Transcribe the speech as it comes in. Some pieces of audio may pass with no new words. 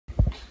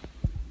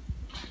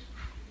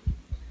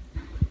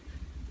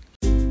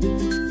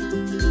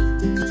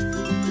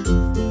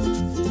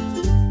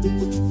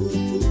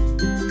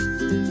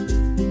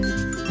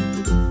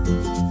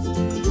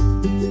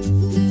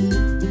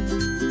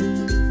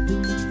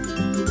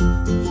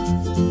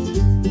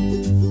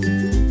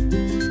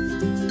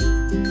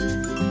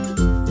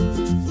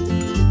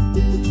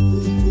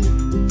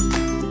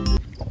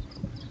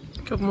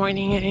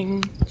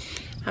morning.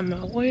 I'm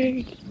at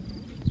work.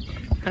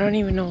 I don't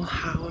even know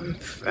how.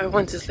 I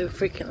went to sleep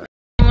freaking late.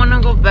 I want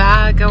to go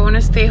back. I want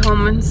to stay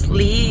home and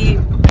sleep.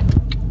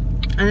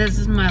 And this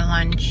is my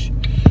lunch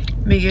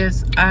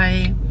because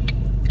I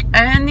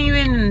didn't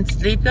even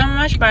sleep that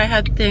much, but I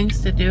had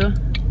things to do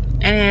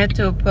and I had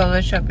to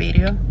publish a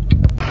video.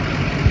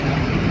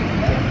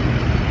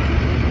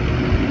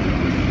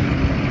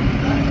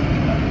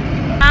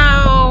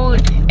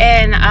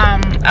 And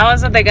I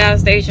was at the gas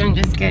station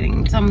just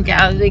getting some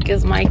gas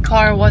because my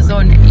car was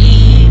on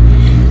E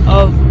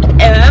of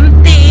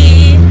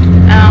empty.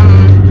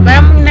 But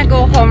I'm gonna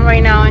go home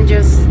right now and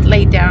just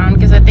lay down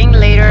because I think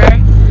later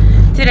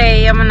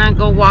today I'm gonna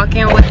go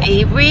walking with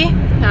Avery.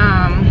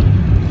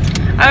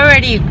 I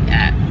already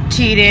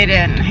cheated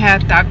and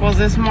had tacos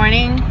this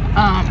morning,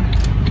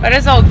 but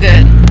it's all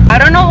good. I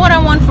don't know what I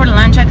want for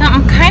lunch.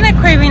 I'm kind of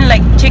craving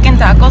like chicken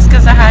tacos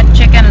because I had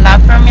chicken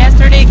left from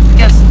yesterday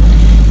because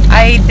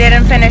I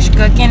didn't finish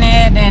cooking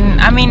it, and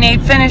I mean I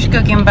finished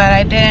cooking but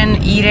I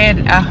didn't eat it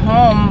at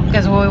home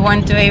because we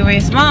went to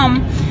Avery's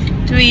mom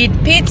to eat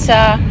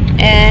pizza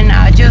and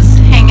just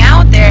hang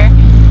out there.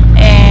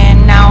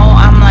 And now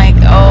I'm like,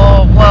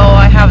 oh well,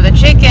 I have the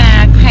chicken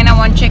and I kind of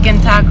want chicken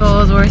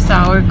tacos or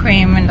sour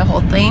cream and the whole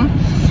thing,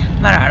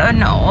 but I don't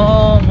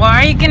know. What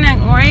are you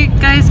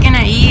guys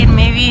gonna eat?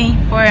 Maybe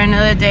for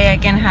another day I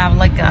can have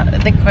like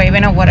the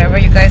craving of whatever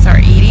you guys are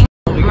eating.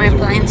 My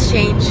plans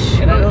change.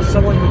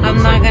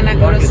 I'm not gonna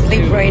go to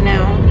sleep right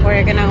now.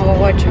 We're gonna go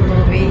watch a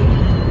movie.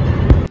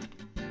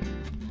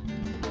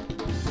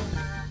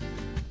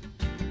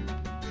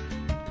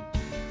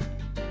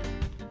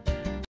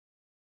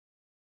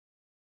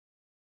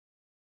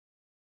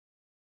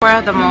 We're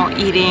at the mall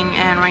eating,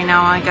 and right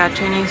now I got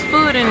Chinese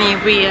food, and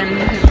Avery and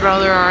his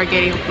brother are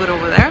getting food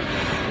over there.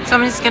 So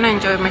I'm just gonna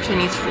enjoy my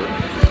Chinese food.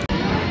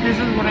 This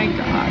is what I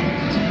got.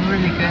 It's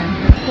really good.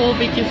 Cool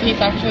because he's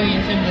actually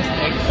using the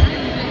sticks.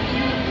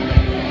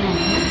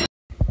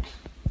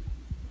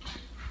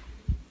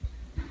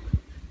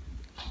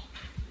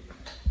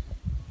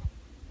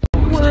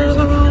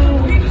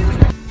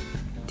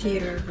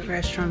 Theater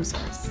restrooms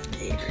are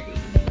scary.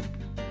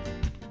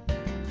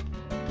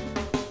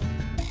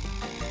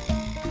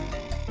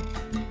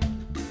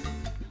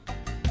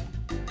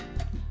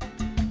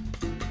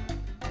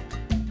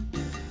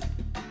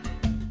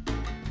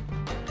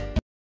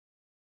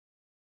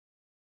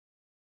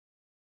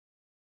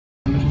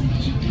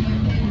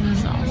 This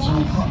is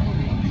awesome.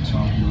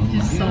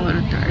 It's so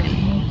little dirty.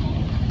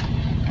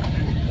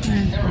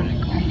 That's really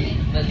cool.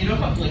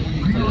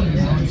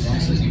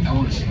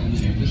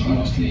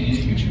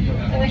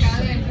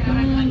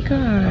 Oh my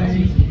god.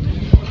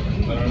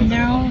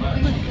 They're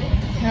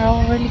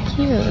all really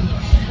cute.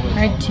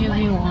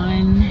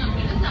 R2V1.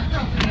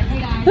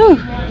 Whew.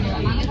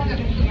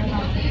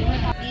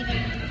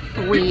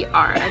 We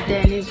are at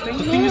Denny's right now.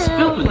 The thing is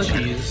filled with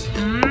cheese.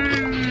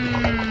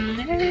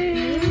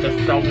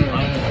 That's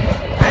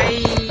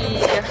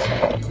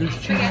 $1,000. There's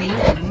cheese.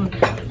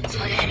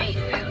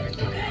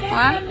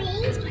 What?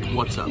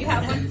 What's up?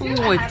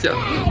 What's up?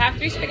 We have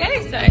 3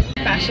 spaghetti sides.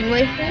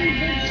 Fashionably.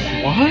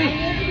 What?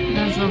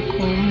 That's so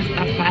cool.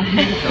 Está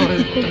padre. Todo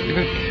esto.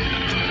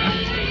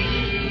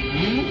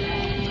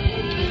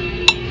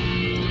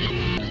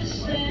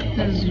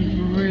 This is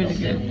really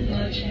good.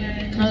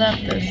 I love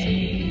this.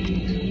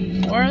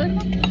 What are they?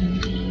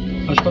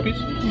 Hush puppies?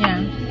 Yeah,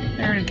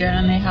 they're really good,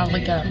 and they have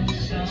like a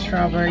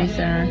strawberry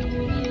center.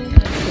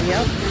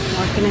 Yep,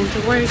 walking into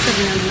work.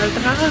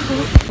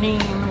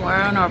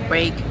 We're on our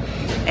break,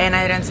 and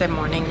I didn't say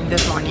morning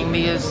this morning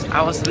because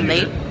I was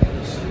late.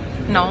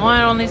 No,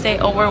 I only say,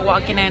 oh, we're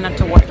walking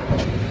into work.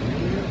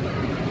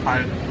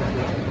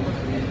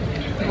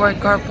 We're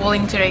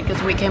carpooling today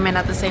because we came in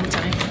at the same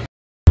time.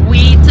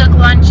 We took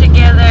lunch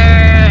together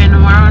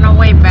and we're on our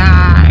way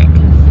back,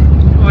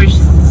 which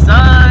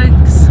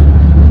sucks,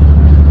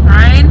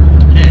 right?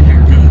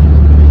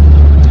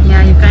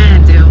 Yeah, you kind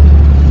of do.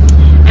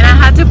 And I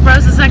had to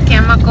process a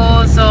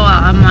chemical, so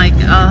I'm like,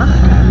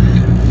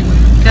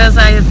 because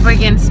I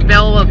freaking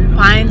spilled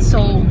pine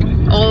sol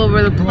all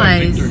over the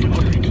place.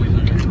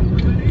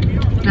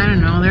 I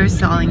don't know, they're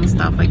selling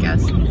stuff, I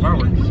guess.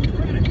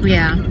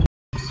 Yeah.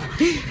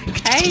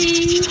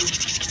 Hey.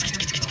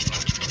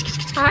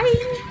 Hi.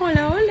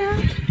 Hola, hola.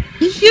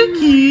 He's so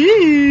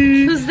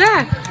cute. Who's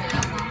that?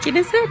 ¿Quién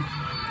es él?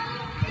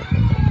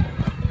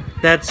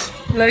 That's...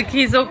 Look,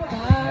 he's so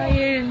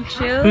quiet and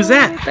chill. Who's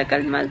that? Está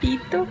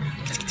calmadito.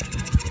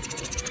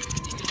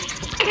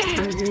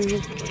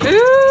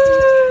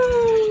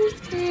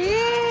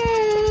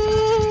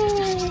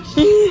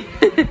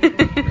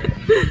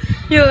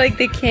 You like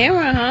the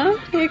camera, huh?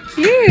 You're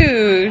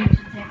cute.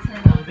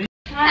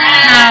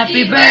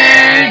 Happy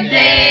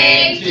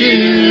birthday to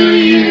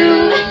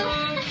you.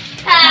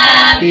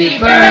 Happy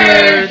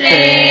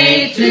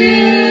birthday to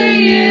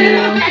you.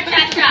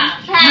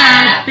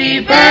 Happy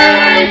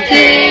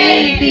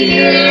birthday,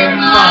 dear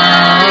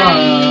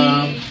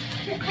mom.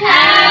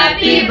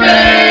 Happy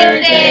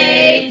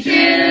birthday to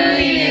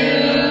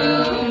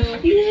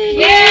you.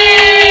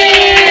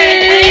 Yay!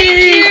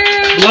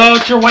 Blow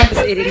your wife.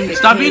 Eating the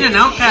Stop cake being an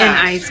outcast. and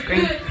ice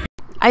cream.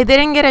 I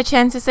didn't get a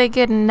chance to say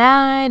good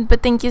night,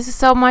 but thank you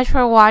so much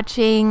for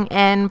watching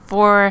and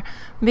for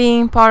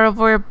being part of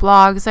our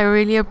vlogs. I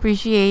really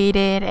appreciate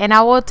it, and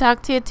I will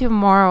talk to you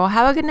tomorrow.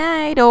 Have a good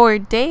night or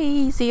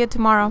day. See you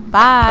tomorrow.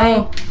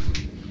 Bye.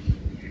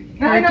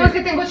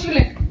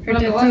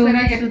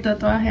 Su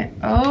tatuaje.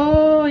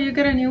 Oh, you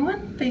got a new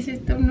one? ¿Te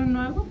hiciste uno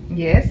nuevo?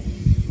 Yes.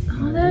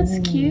 Oh, that's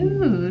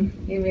cute.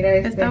 Y mira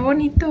Está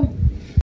bonito.